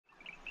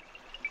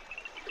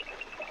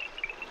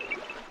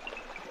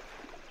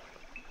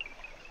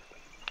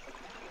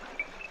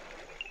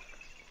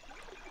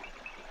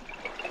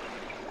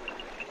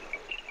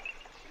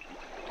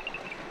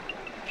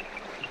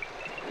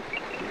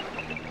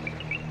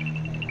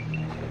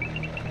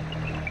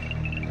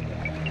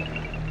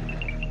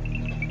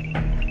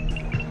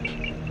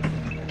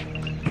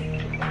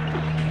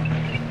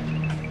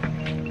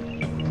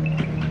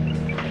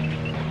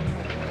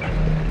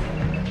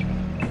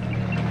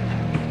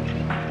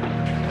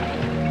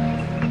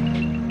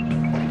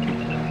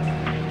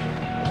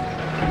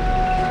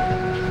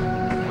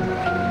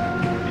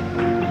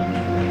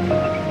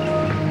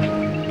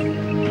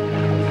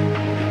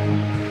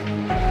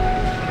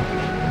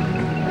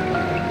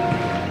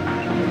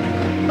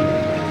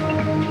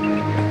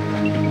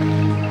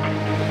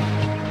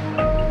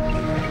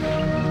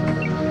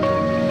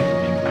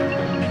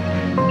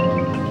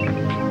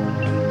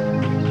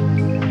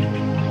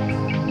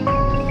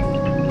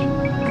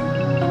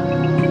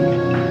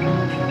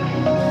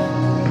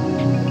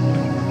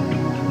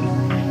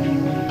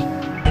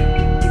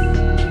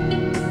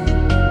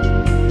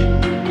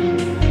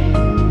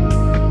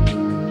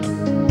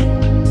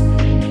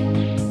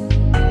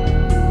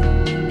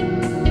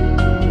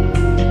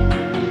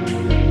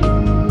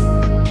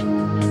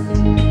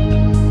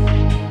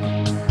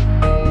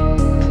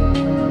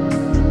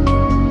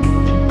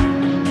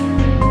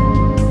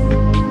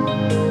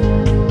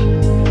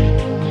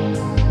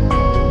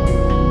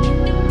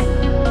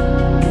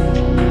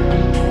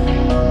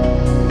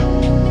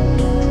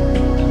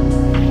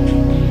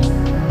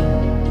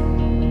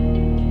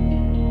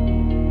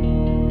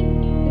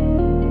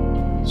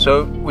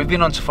So we've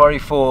been on safari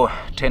for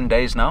 10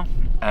 days now,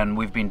 and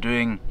we've been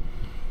doing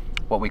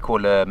what we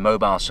call a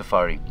mobile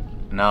safari.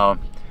 Now,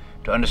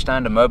 to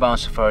understand a mobile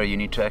safari, you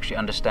need to actually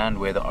understand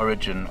where the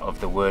origin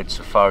of the word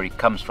safari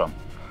comes from.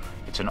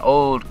 It's an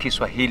old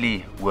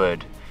Kiswahili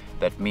word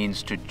that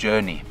means to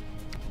journey.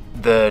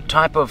 The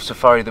type of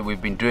safari that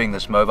we've been doing,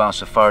 this mobile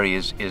safari,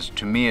 is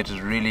to me, it is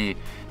really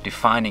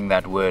defining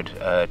that word,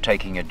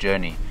 taking a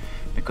journey.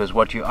 Because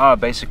what you are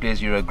basically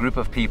is you're a group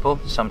of people,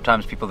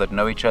 sometimes people that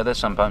know each other,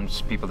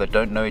 sometimes people that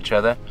don't know each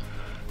other.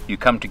 You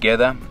come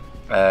together,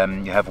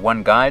 you have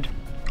one guide,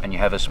 and you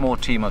have a small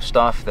team of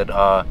staff that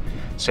are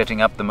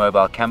setting up the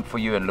mobile camp for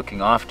you and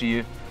looking after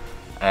you.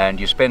 And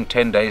you spend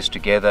 10 days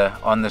together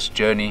on this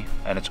journey,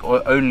 and it's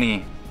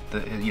only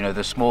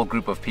the small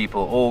group of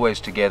people always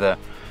together.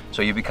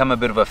 So you become a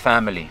bit of a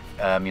family,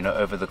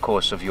 over the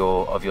course of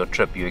your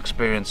trip. You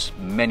experience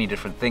many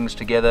different things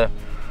together,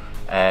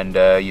 and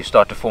you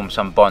start to form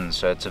some bonds.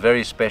 So it's a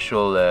very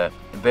special,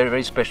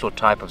 very special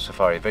type of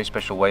safari, a very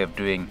special way of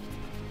doing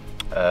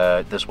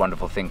this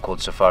wonderful thing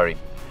called safari.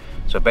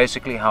 So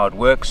basically how it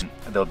works,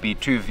 there'll be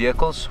two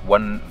vehicles.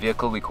 One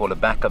vehicle we call a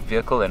backup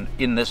vehicle, and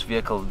in this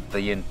vehicle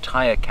the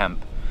entire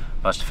camp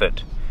must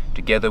fit,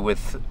 together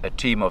with a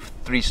team of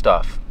 3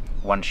 staff,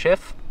 one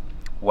chef,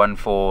 one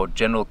for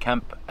general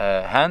camp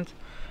hand,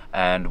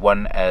 and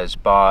one as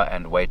bar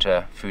and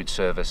waiter food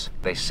service.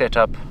 They set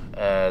up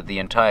the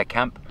entire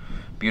camp.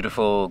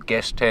 Beautiful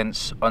guest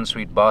tents,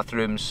 ensuite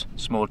bathrooms,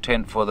 small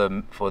tent for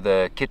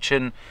the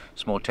kitchen,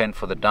 small tent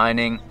for the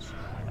dining,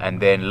 and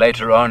then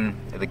later on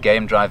the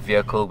game drive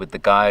vehicle with the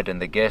guide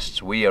and the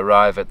guests. We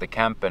arrive at the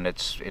camp and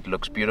it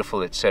looks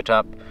beautiful. It's set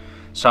up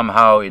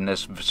somehow in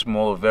this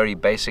small, very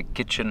basic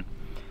kitchen.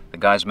 The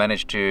guys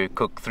managed to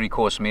cook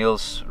 3-course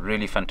meals,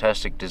 really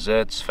fantastic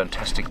desserts,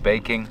 fantastic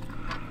baking.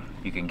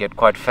 You can get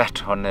quite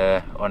fat on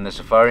the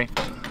safari.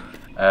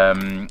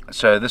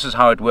 So this is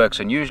how it works,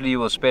 and usually you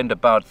will spend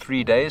about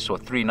 3 days or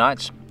 3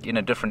 nights in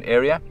a different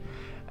area,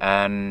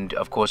 and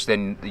of course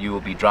then you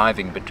will be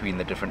driving between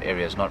the different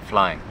areas, not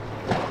flying.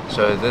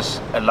 So this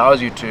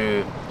allows you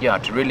to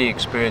really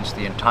experience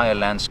the entire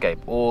landscape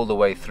all the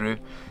way through,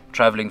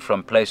 traveling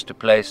from place to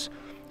place,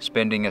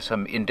 spending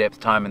some in-depth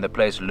time in the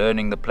place,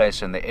 learning the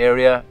place and the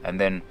area, and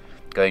then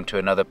going to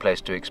another place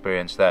to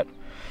experience that.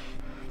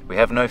 We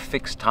have no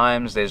fixed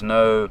times, there's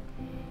no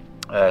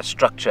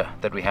structure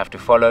that we have to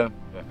follow.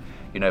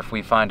 If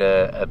we find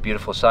a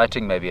beautiful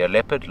sighting, maybe a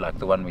leopard like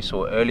the one we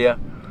saw earlier,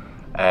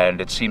 and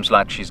it seems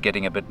like she's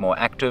getting a bit more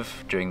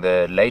active during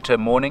the later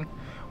morning,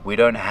 we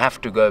don't have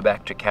to go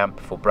back to camp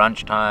for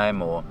brunch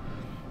time, or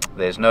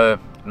there's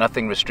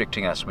nothing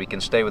restricting us. We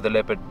can stay with the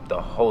leopard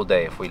the whole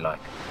day if we like.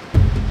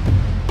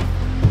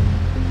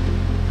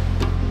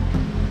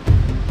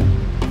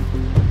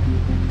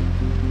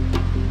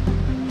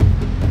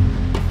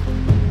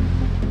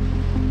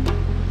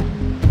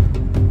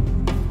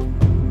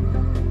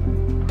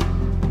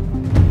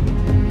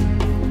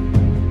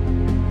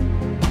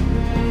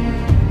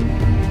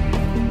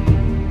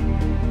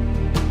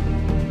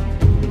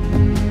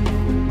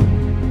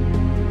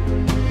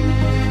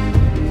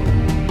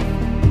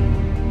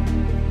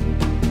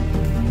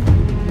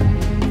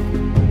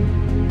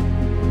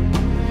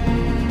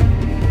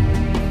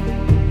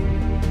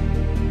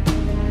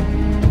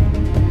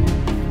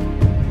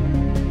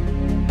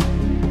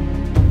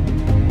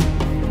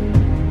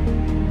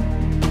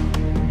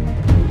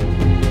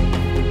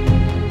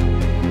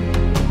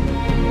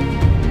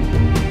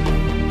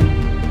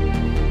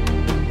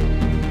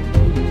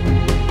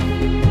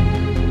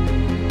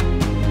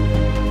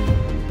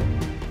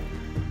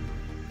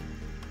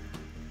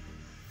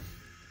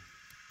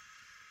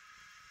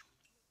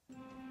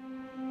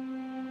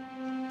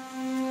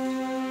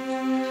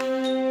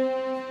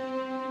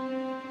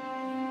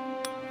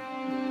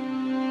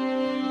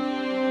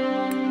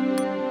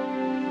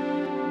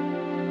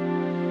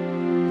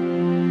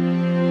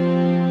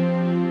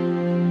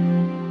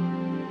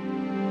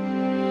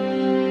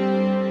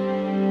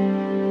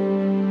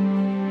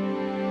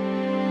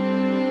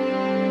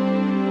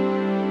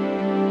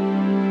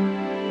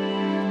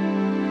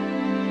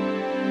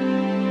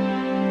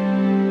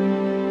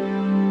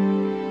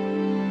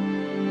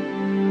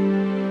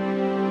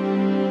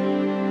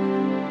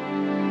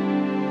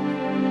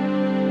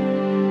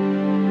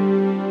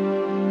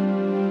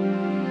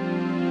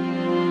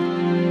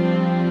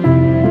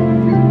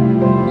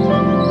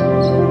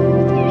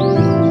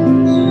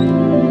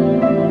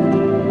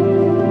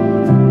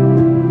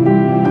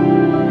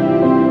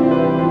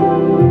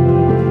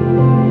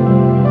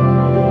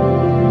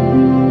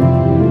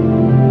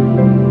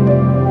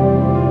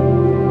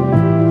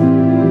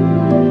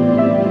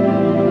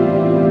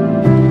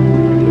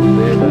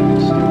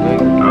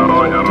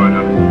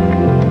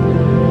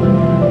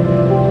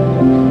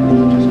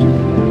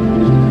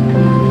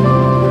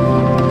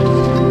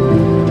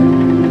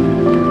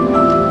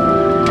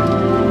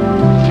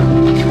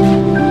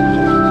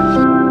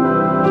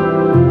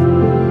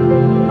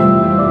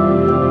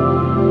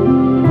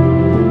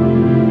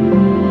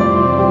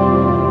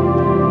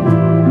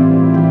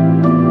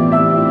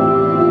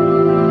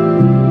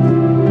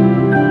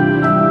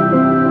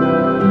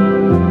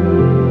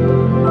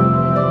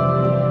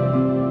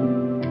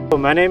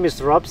 My name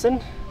is Robson.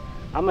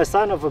 I'm a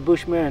son of a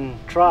Bushman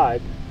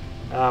tribe.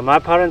 My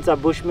parents are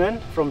Bushmen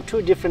from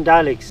two different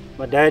dialects.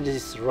 My dad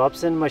is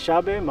Robson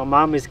Mashabe, my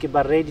mom is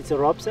Kibaredi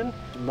Robson.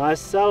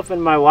 Myself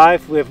and my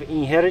wife, we have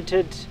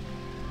inherited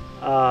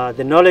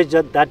the knowledge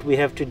that we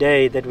have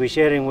today that we're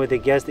sharing with the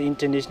guests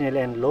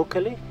internationally and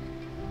locally.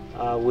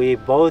 We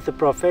both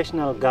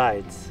professional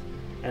guides,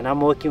 and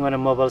I'm working on a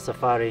mobile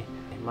safari.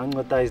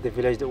 Mangota is the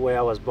village where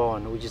I was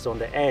born, which is on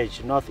the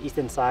edge,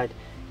 northeastern side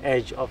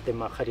edge of the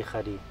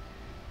Makgadikgadi,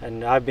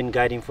 and I've been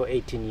guiding for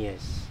 18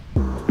 years.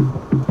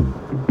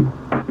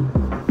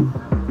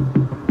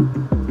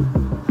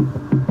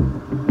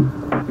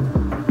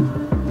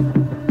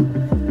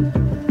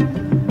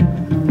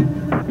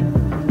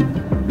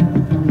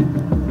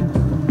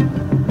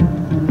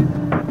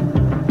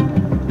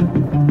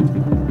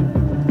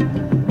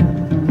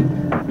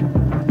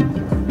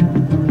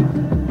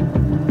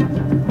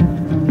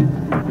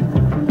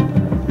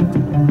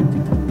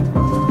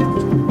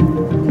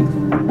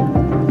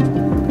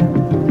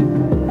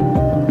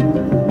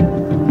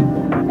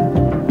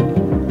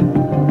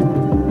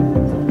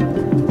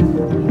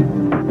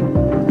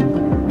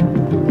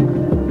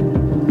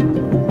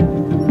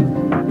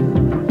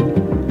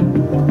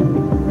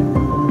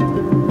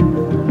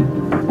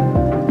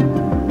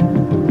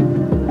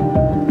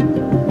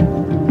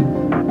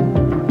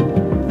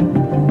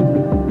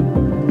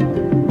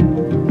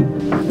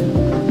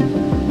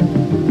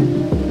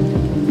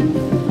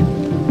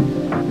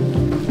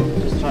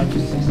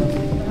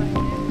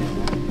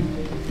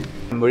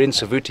 We're in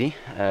Savuti,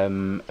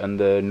 on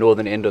the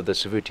northern end of the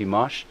Savuti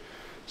marsh.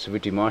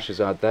 Savuti marsh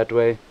is out that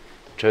way,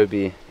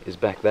 Chobe is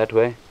back that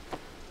way,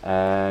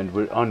 and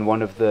we're on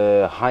one of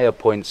the higher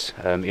points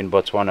in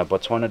Botswana.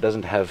 Botswana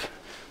doesn't have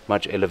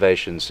much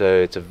elevation,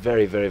 so it's a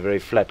very, very, very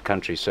flat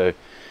country. So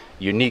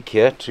unique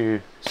here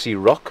to see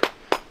rock.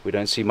 We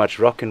don't see much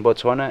rock in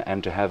Botswana,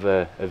 and to have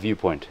a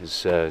viewpoint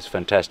is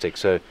fantastic.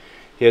 So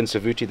here in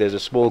Savuti there's a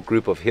small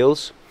group of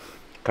hills.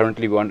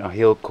 Currently we're on a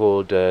hill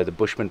called the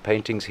Bushman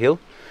Paintings Hill.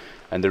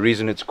 And the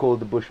reason it's called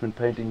the Bushman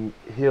Painting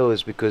Hill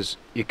is because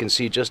you can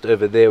see just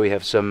over there we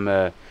have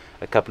a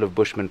couple of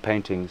Bushman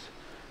paintings.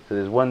 So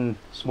there's one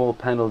small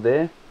panel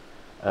there.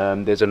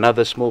 There's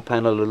another small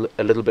panel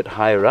a little bit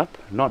higher up.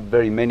 Not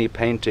very many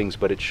paintings,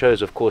 but it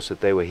shows, of course, that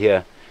they were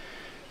here.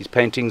 These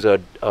paintings are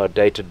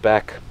dated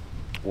back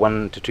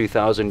 1,000 to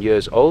 2,000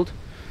 years old,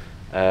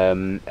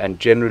 and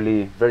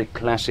generally very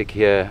classic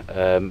here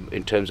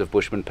in terms of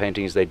Bushman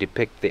paintings. They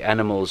depict the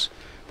animals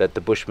that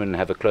the Bushmen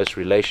have a close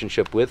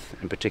relationship with,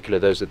 in particular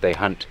those that they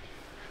hunt.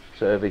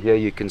 So over here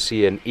you can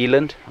see an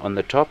eland on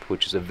the top,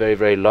 which is a very,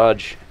 very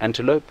large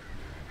antelope.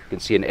 You can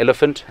see an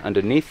elephant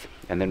underneath,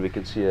 and then we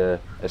can see a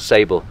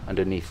sable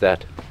underneath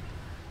that.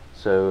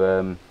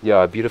 So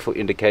yeah, a beautiful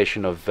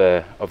indication of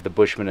the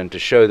Bushmen, and to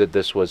show that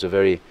this was a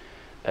very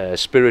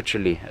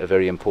spiritually a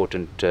very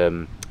important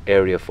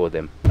area for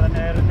them.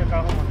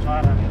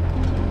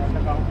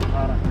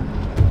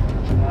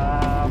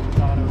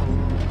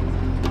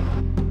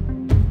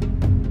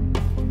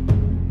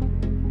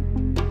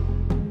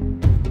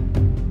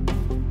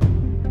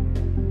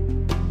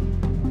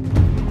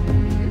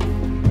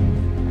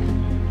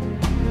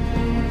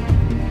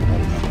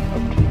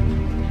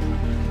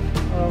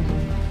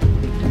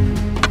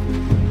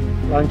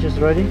 Lunch is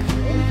ready?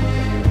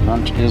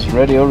 Lunch is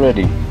ready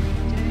already.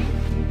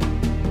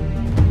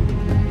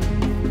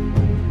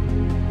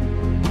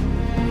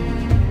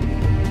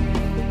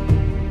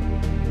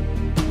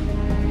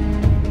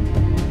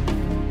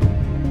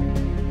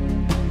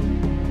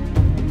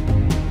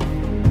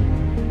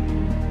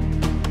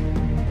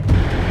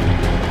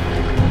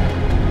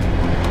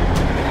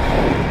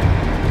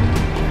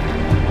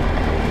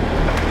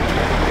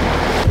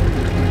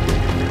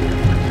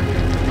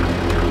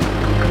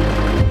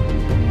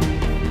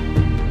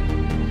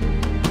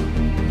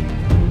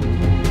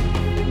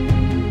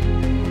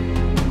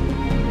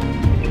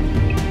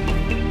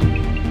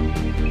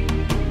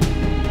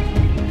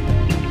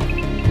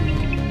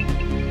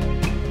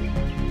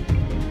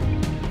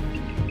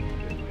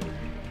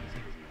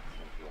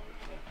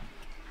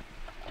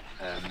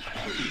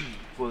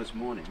 For this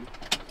morning,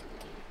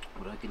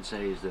 what I can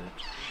say is that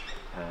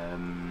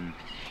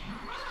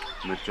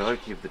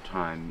majority of the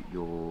time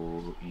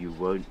you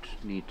won't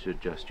need to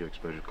adjust your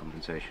exposure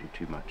compensation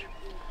too much,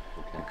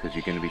 because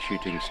you're going to be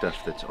shooting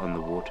stuff that's on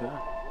the water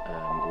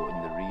or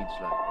in the reeds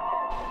like that.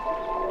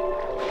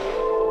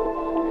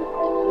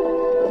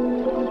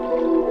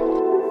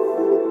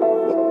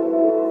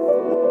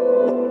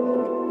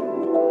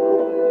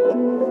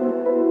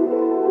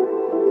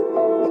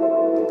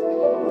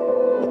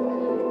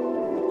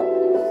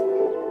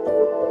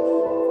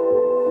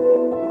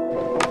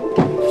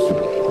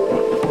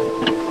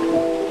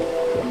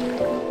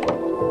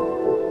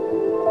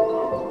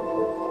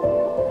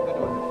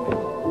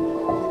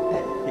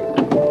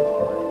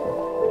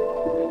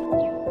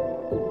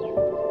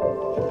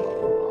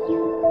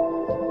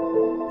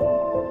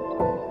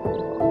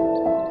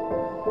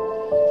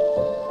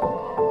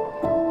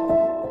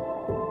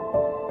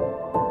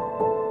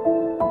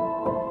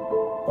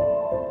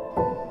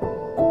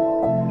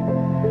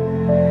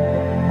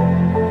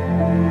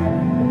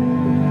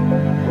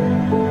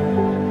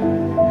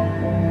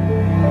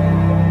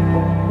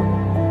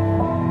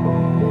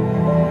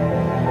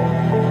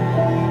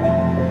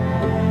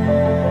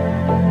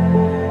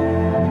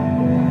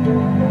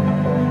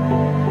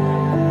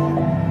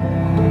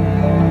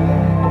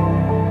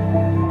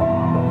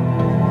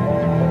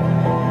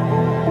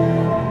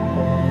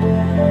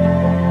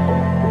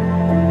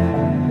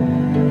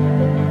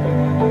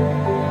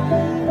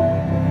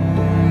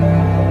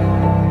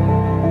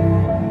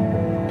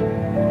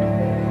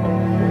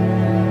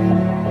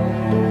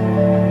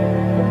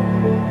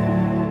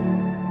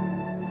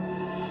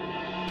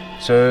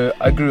 So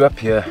I grew up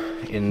here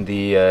in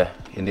the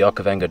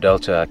Okavango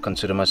Delta. I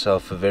consider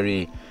myself a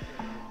very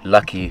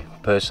lucky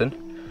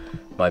person.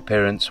 My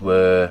parents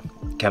were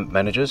camp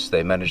managers.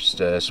 They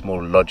managed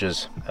small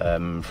lodges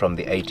from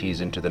the 80s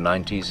into the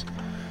 90s.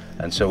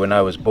 And so when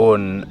I was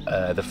born,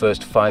 the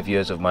first 5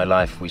 years of my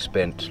life we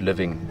spent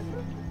living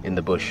in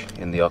the bush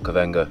in the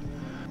Okavango.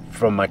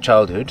 From my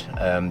childhood,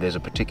 there's a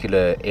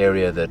particular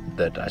area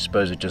that I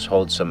suppose it just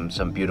holds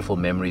some beautiful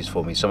memories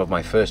for me. Some of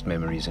my first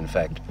memories, in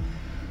fact.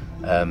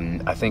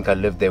 I think I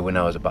lived there when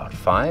I was about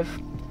 5,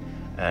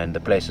 and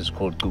the place is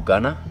called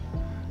Gugana,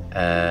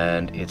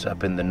 and it's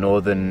up in the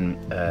northern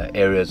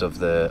areas of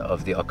the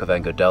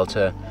Okavango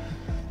Delta.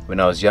 When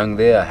I was young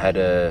there, I had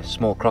a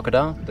small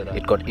crocodile.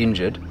 It got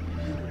injured,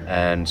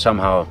 and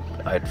somehow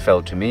it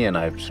fell to me, and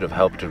I sort of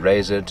helped to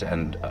raise it.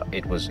 And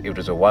it was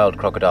a wild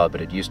crocodile, but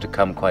it used to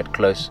come quite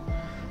close.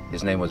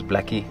 His name was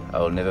Blackie.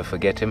 I'll never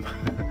forget him.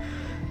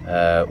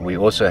 We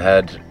also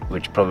had,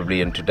 which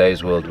probably in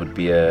today's world would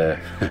be a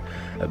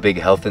big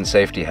health and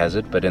safety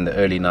hazard, but in the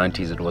early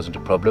 90s it wasn't a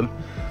problem.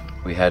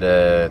 We had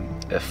a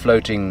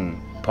floating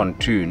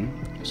pontoon,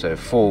 so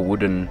 4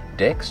 wooden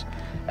decks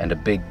and a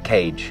big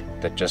cage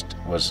that just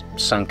was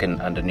sunken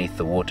underneath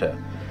the water.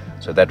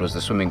 So that was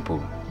the swimming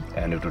pool,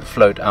 and it would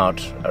float out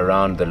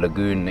around the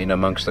lagoon in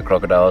amongst the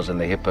crocodiles and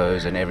the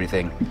hippos and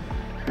everything,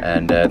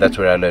 and that's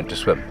where I learned to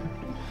swim.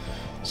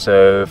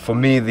 So for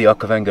me, the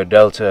Okavango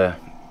Delta,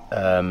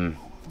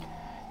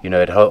 you know,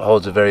 it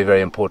holds a very,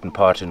 very important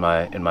part in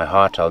my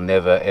heart. I'll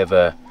never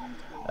ever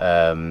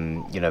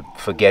you know,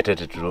 forget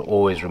it. It will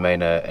always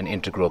remain an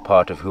integral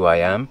part of who I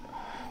am.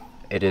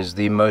 It is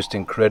the most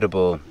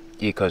incredible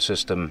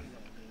ecosystem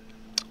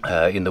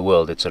in the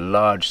world. It's a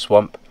large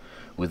swamp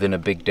within a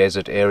big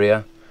desert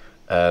area.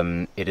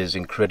 It is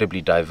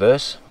incredibly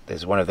diverse.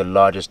 There's one of the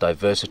largest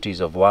diversities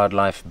of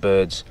wildlife,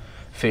 birds,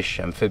 fish,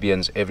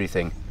 amphibians,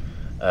 everything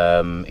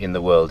in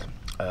the world.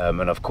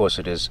 And of course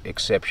it is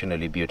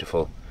exceptionally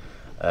beautiful.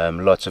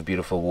 Lots of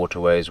beautiful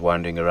waterways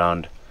winding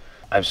around.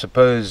 I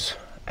suppose,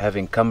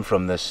 having come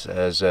from this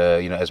as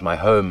you know, as my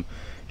home,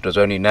 it was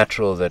only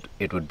natural that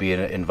it would be an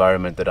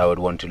environment that I would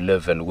want to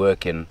live and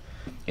work in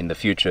the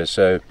future.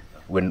 So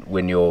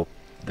when your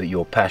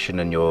passion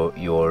and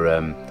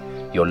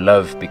your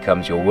love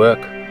becomes your work,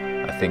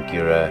 I think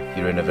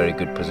you're in a very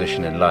good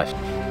position in life.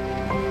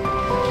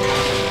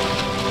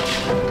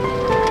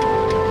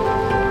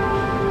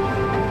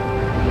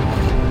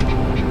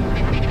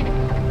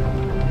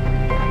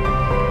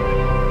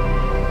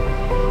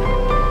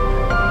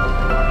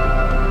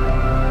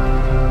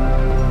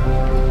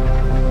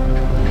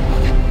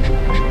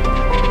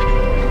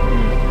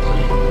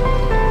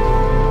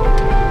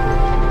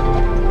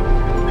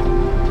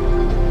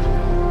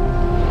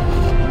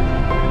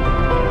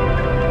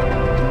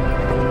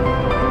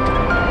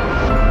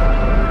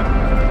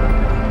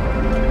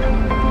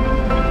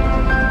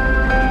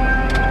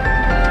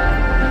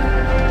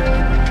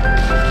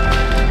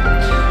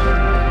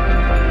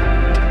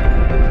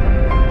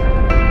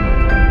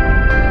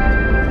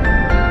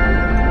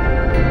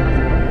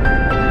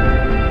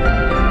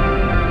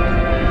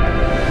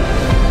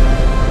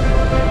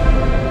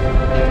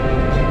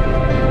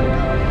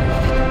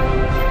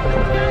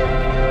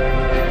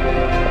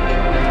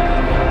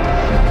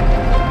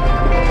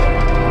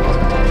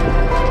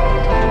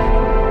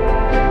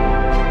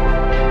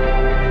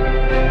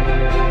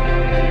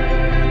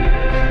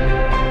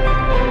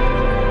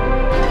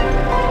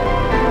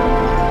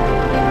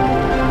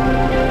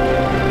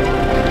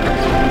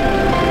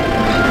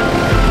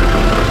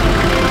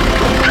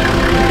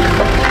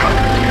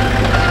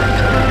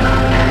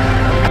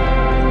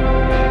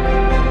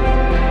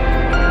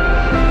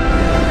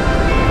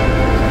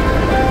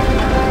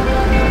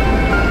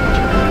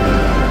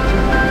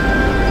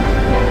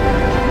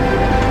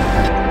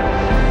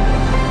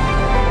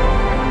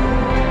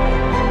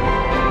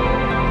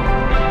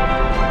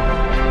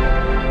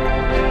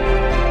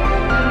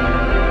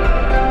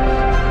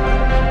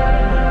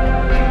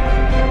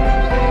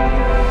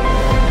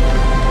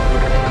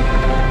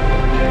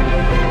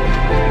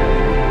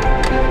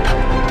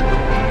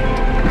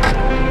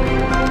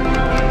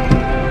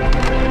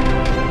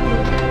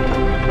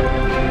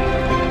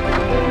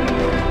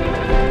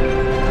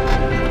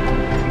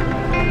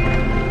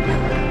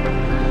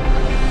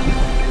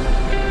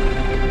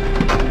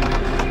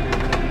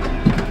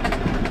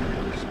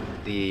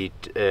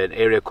 An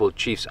area called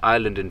Chief's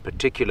Island in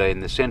particular,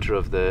 in the center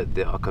of the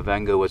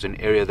Okavango, was an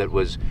area that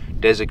was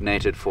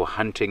designated for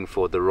hunting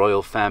for the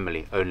royal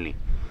family only.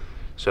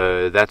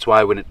 So that's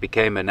why when it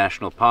became a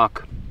national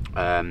park,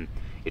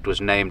 it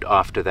was named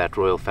after that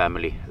royal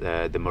family,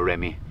 the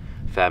Moremi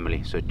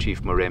family. So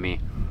Chief Moremi,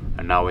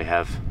 and now we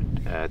have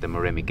the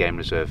Moremi Game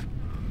Reserve.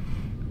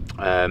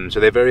 So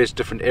there are various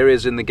different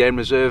areas in the game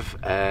reserve,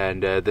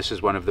 and this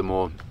is one of the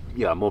more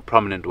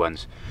prominent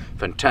ones.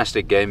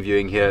 Fantastic game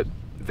viewing here.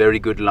 Very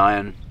good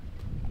lion,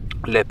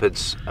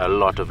 leopards, a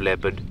lot of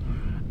leopard,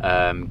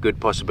 good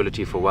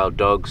possibility for wild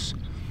dogs,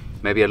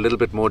 maybe a little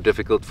bit more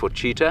difficult for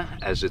cheetah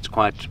as it's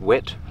quite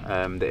wet,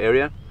 the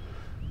area,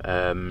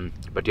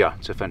 But yeah,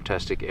 it's a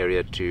fantastic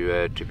area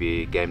to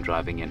be game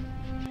driving in.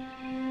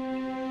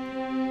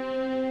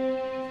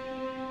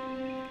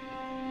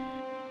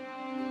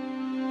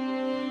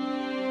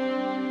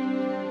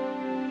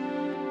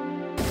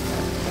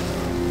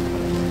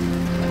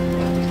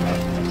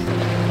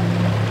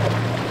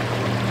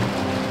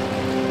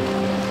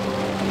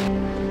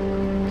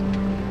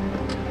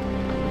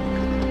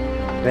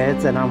 Re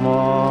tsena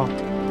mo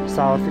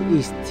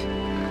southeast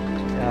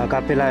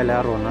ka pela ile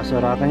ya rona, so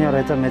ra kanya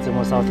re tsametse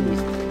mo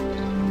southeast.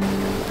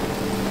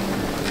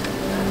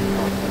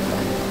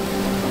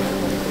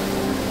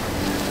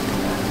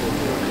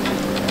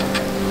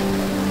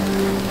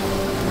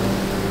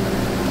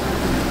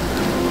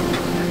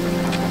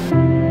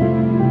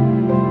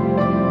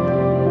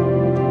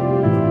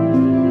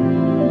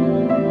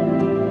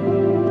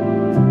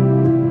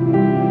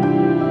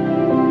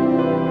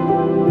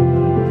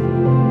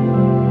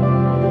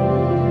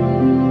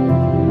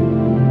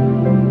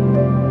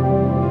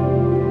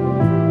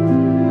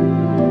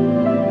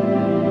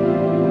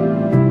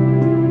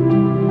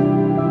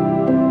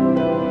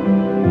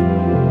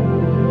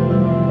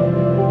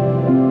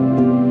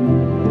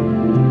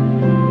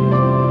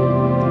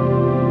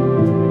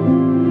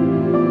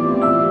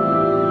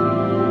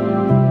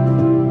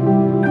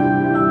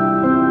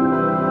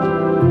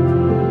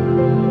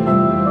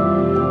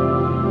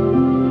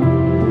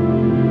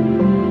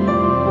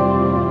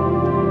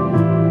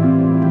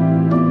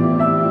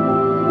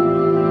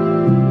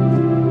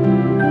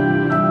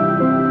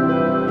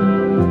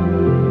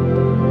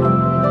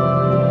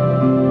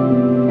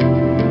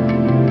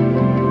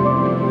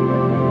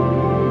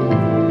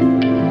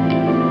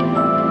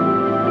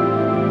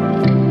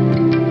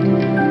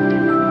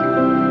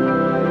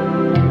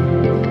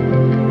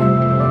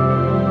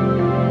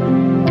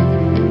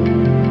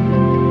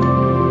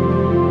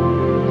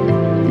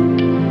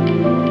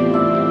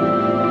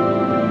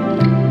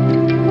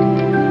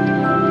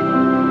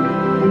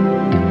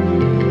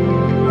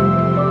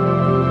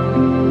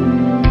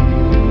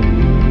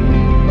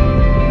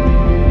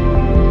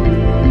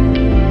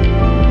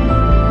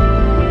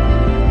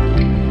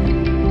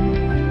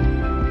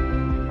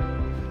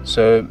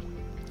 So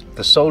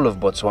the soul of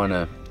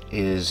Botswana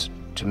is,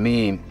 to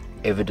me,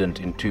 evident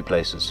in two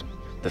places.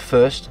 The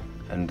first,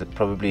 and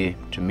probably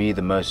to me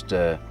the most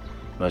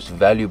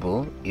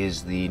valuable,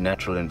 is the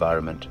natural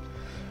environment.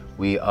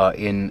 We are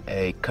in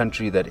a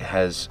country that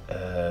has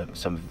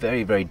some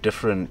very, very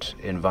different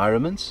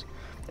environments,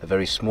 a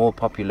very small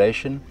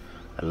population,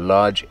 a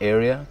large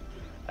area,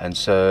 and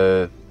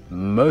so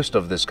most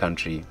of this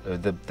country,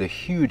 the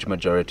huge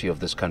majority of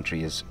this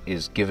country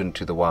is given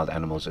to the wild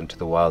animals and to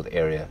the wild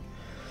area.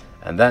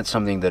 And that's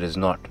something that is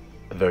not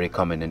very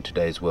common in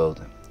today's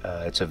world.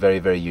 It's a very,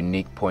 very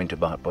unique point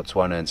about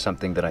Botswana, and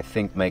something that I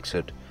think makes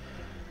it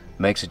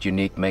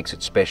unique, makes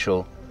it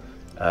special.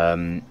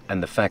 And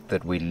the fact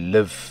that we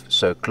live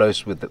so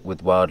close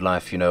with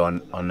wildlife, you know,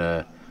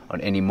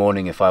 on any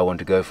morning, if I want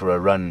to go for a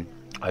run,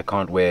 I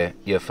can't wear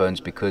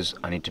earphones because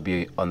I need to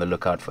be on the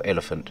lookout for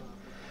elephant.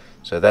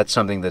 So that's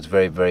something that's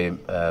very, very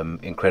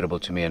incredible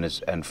to me,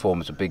 and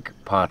forms a big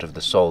part of the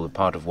soul, a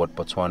part of what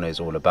Botswana is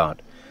all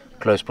about.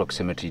 Close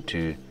proximity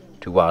to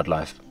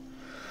wildlife.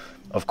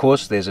 Of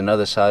course, there's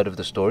another side of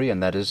the story,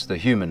 and that is the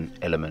human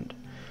element.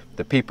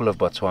 The people of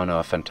Botswana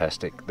are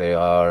fantastic. They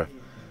are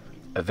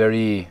a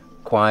very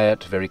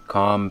quiet, very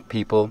calm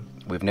people.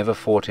 We've never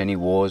fought any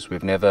wars.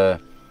 We've never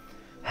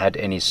had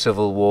any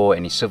civil war,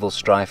 any civil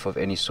strife of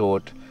any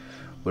sort.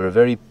 We're a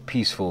very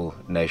peaceful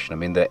nation. I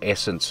mean, the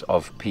essence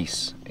of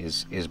peace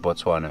is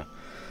Botswana.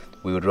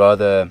 We would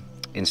rather,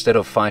 instead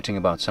of fighting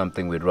about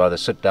something, we'd rather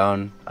sit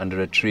down under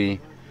a tree,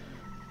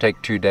 take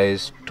 2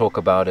 days, talk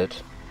about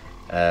it,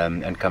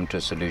 and come to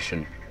a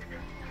solution.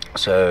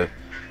 So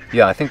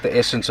yeah, I think the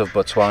essence of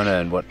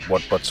Botswana, and what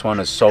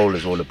Botswana's soul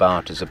is all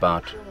about, is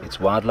about its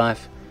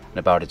wildlife and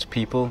about its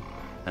people,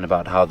 and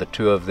about how the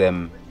two of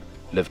them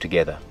live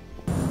together.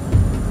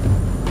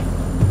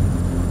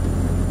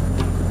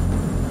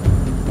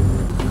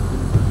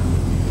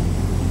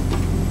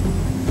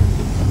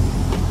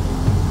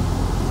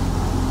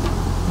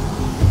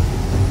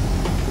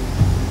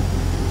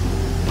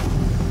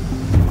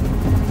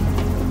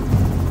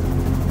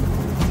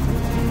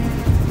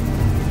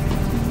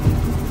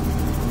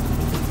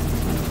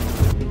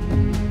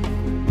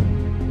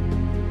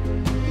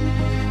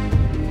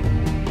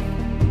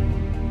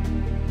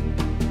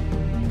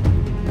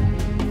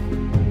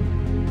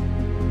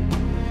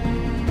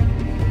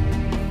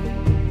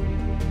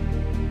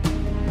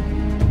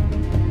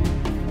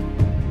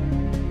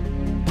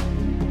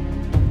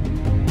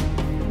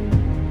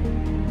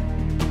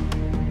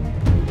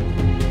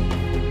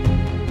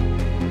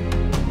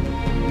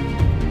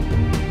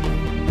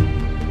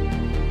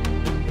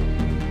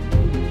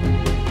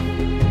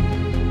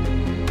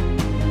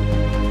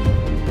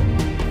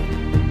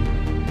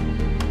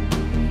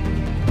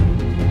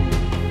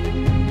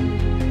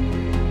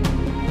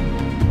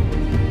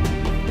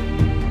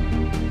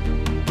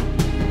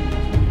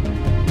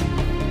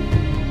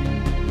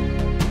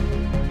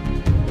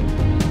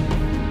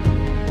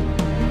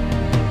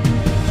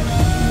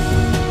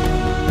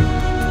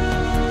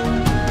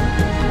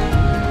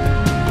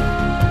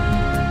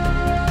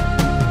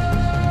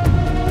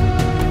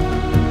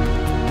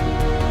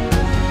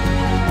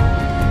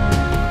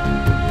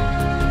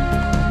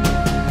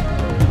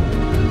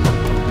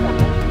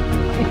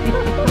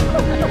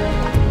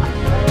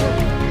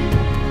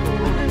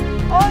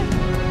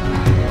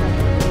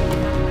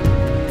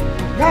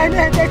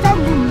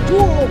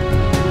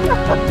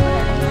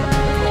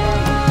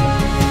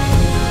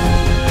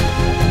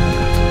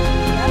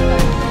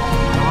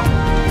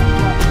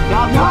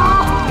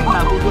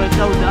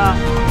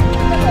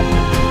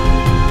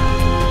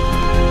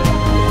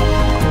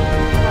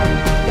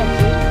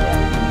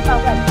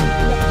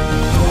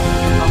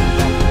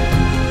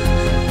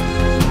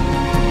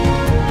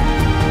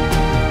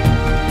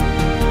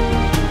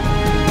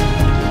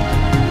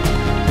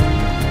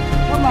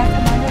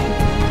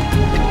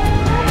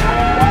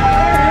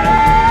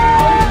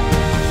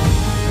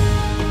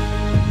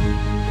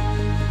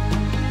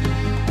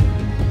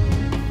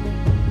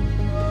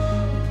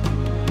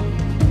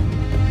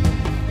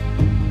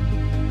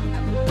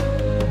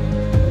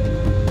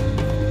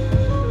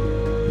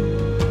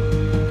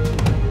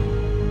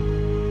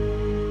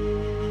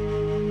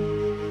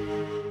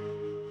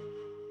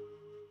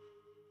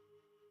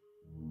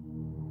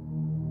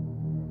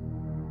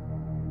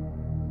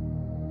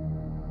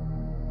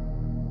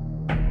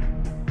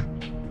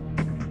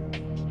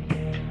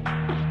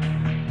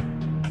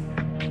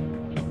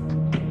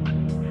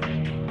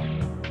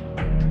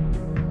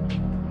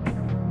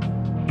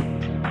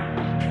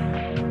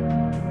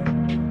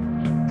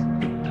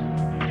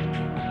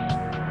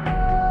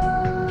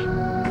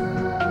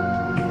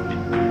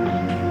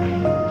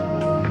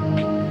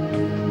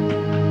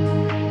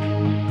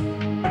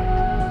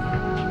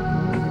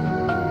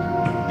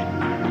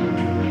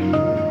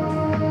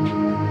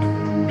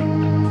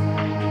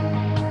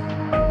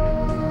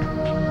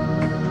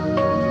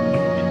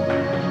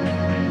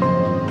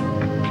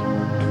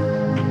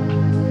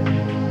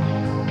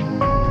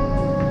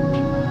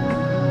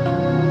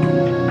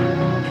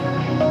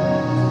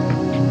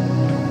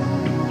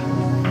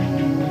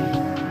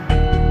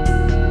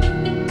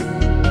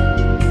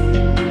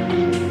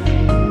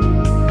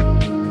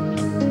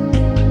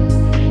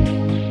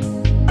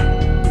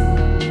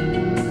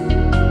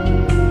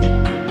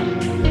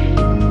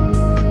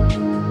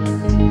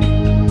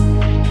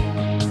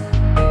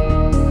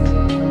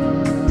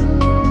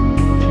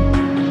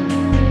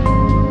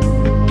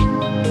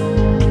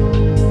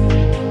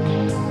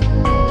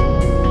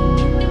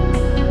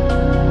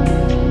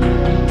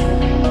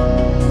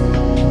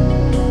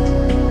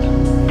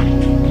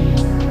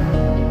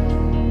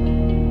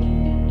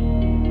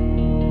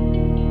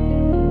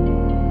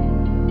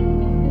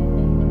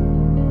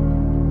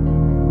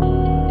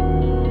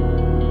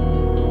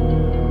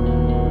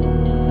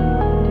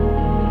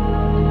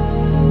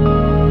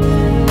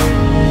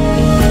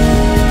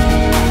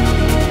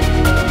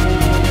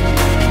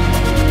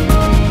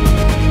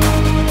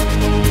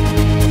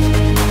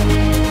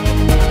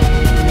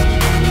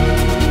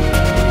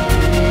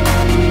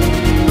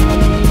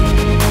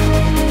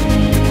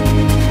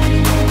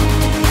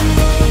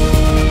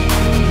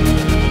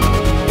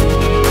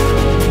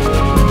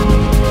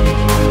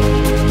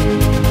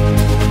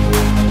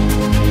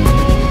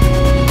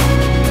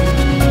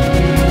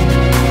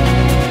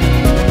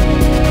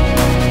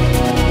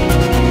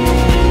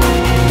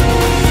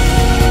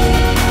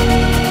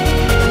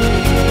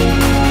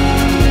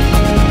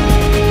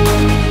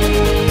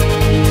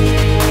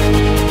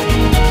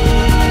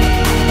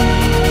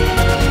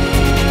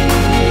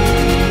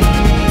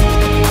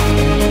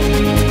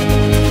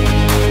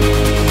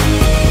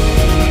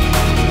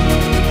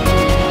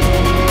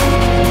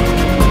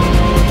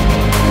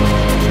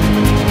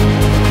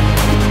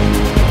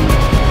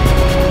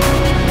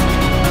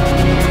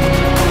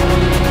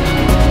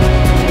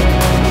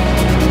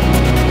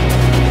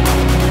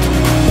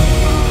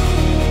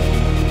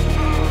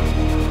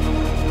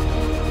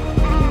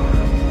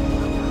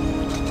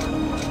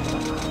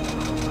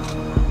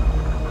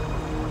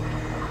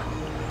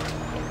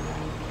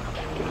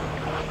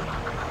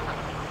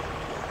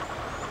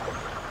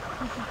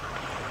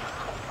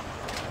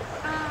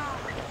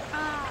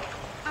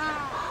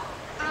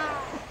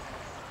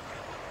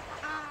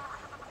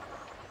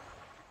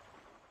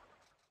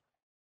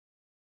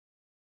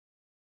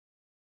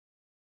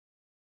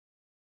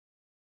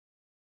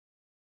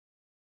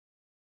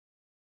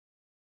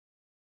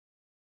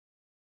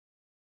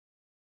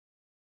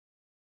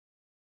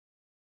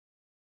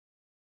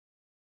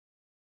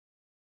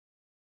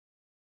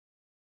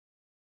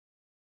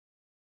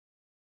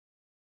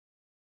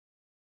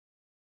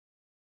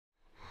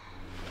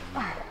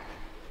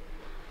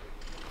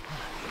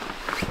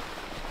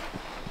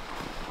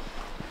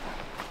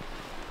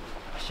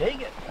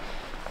 Shake it.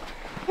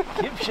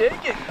 Keep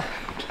shaking.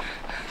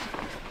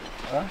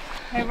 Huh?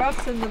 Hey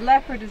Robson, the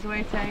leopard is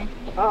waiting.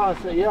 Oh,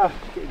 so yeah,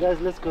 okay, guys,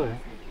 let's go.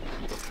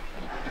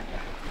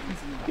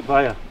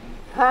 Kibaya.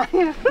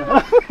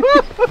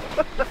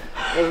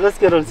 Let's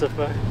get on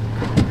safari.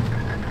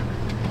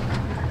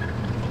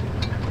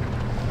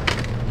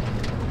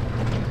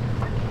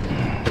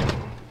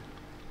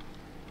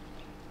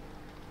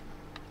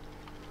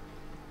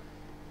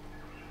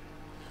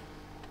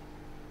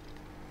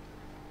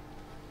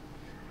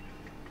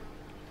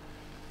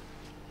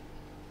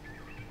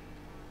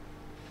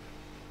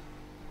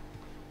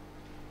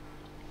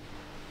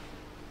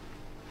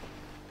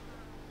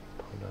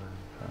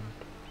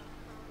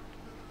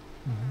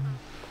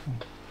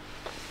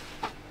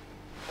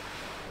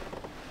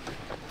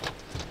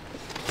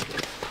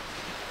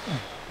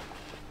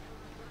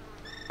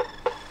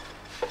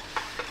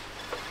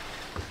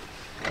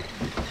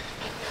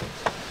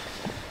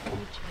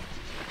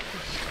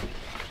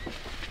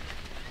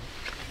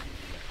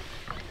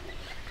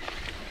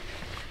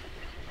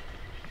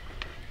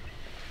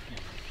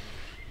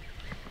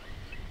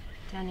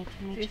 Danny,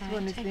 can we This try one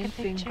and is take a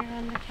limping. picture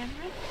on the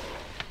camera?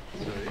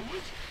 Sorry.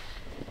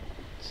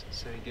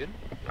 Say again?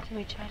 Can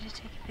we try to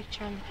take a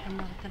picture on the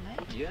camera with the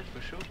light? Yeah,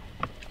 for sure.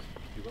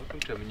 You're welcome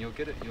to them, and you'll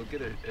get a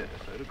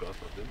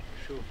photograph of them,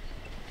 for sure.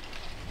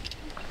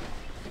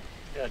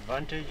 The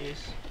advantage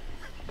is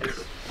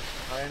these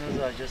hyenas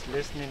are just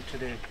listening to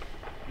the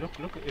look.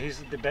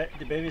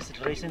 The baby is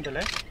raising the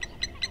leg,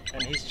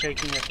 and he's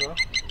shaking as well.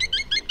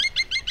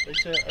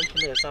 It's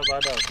actually a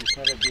sub-adult. It's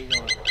not a big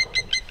one.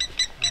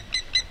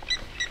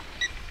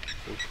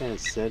 What kind of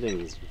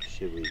settings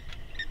should we?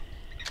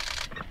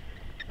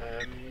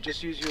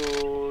 Just use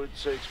your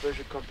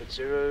exposure comp at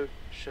 0,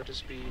 shutter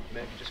speed,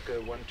 maybe just go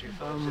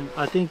 1250.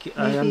 I think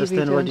I Maybe we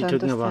understand what don't you're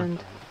talking about.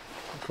 understand.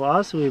 For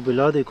us, we're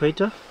below the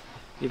equator.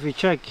 If you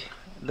check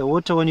the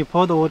water, when you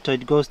pour the water,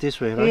 it goes this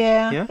way, right?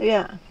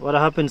 Yeah. What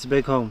happens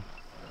back home?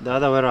 The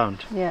other way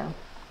around. Yeah.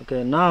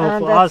 Okay, now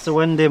for that's- us,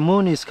 when the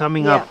moon is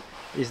coming Yeah. up,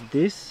 is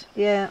this.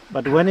 Yeah.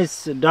 But when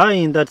it's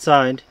dying that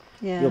side,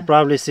 Yeah. you'll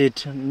probably see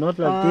it not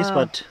like this, Ah,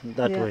 but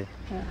that yeah. way.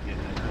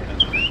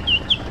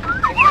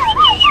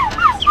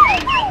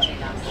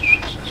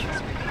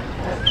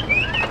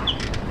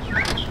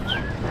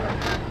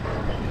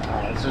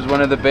 This is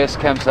one of the best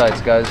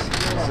campsites, guys.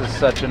 This is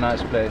such a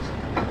nice place.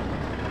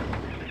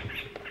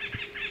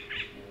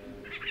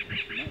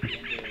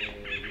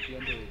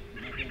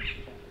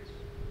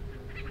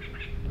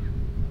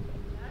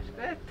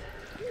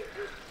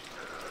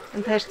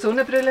 Und hast du die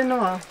Sonnenbrille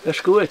noch an? Das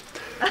ist gut.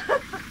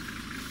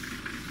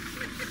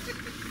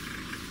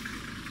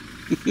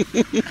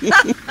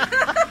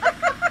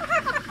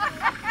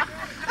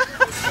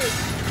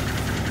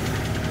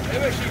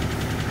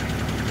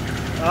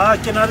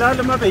 Ke na le a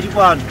le mabedi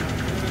kwana.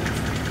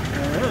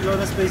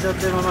 Lona space ya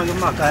teng mama ke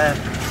makaya.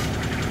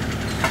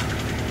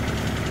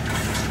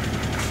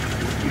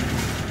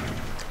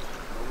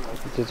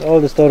 It's all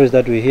the stories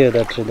that we hear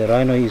that the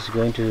rhino is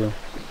going to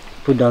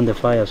put down the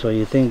fire, so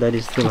you think that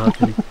is still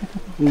happening.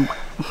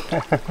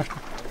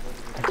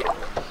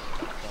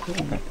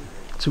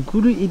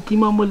 Tsukuru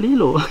itima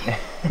molelo.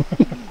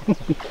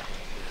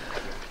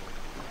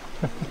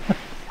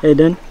 Hey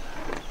Dan,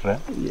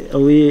 are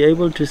we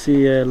able to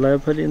see a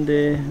leopard in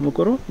the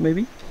Mokoro,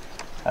 maybe?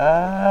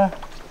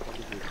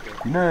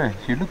 No,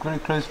 if you look very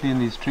closely in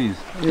these trees,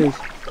 Yes.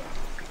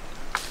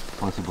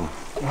 possible.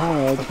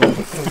 Ah, okay.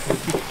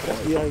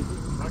 Yeah.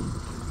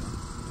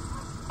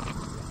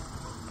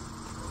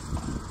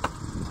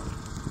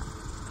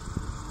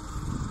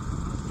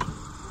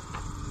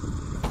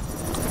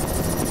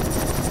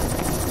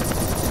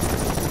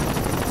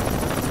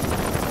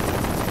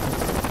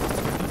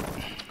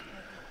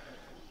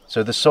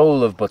 So the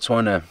soul of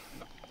Botswana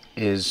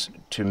is,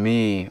 to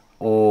me,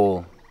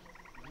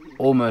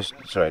 almost.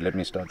 Sorry, let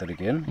me start that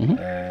again.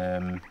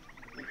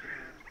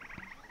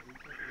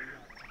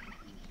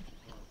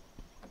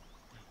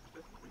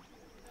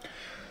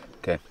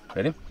 Okay,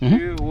 ready?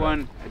 2,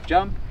 1,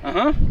 jump.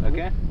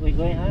 Okay. We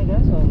going high,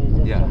 guys, or we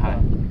just Yeah, jump high.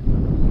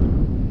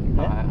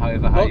 down?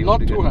 However high you Not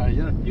want to too go. high,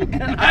 yeah. You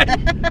can hide.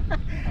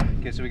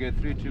 Okay, so we go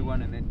 3, 2,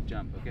 1, and then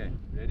jump. Okay,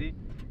 ready?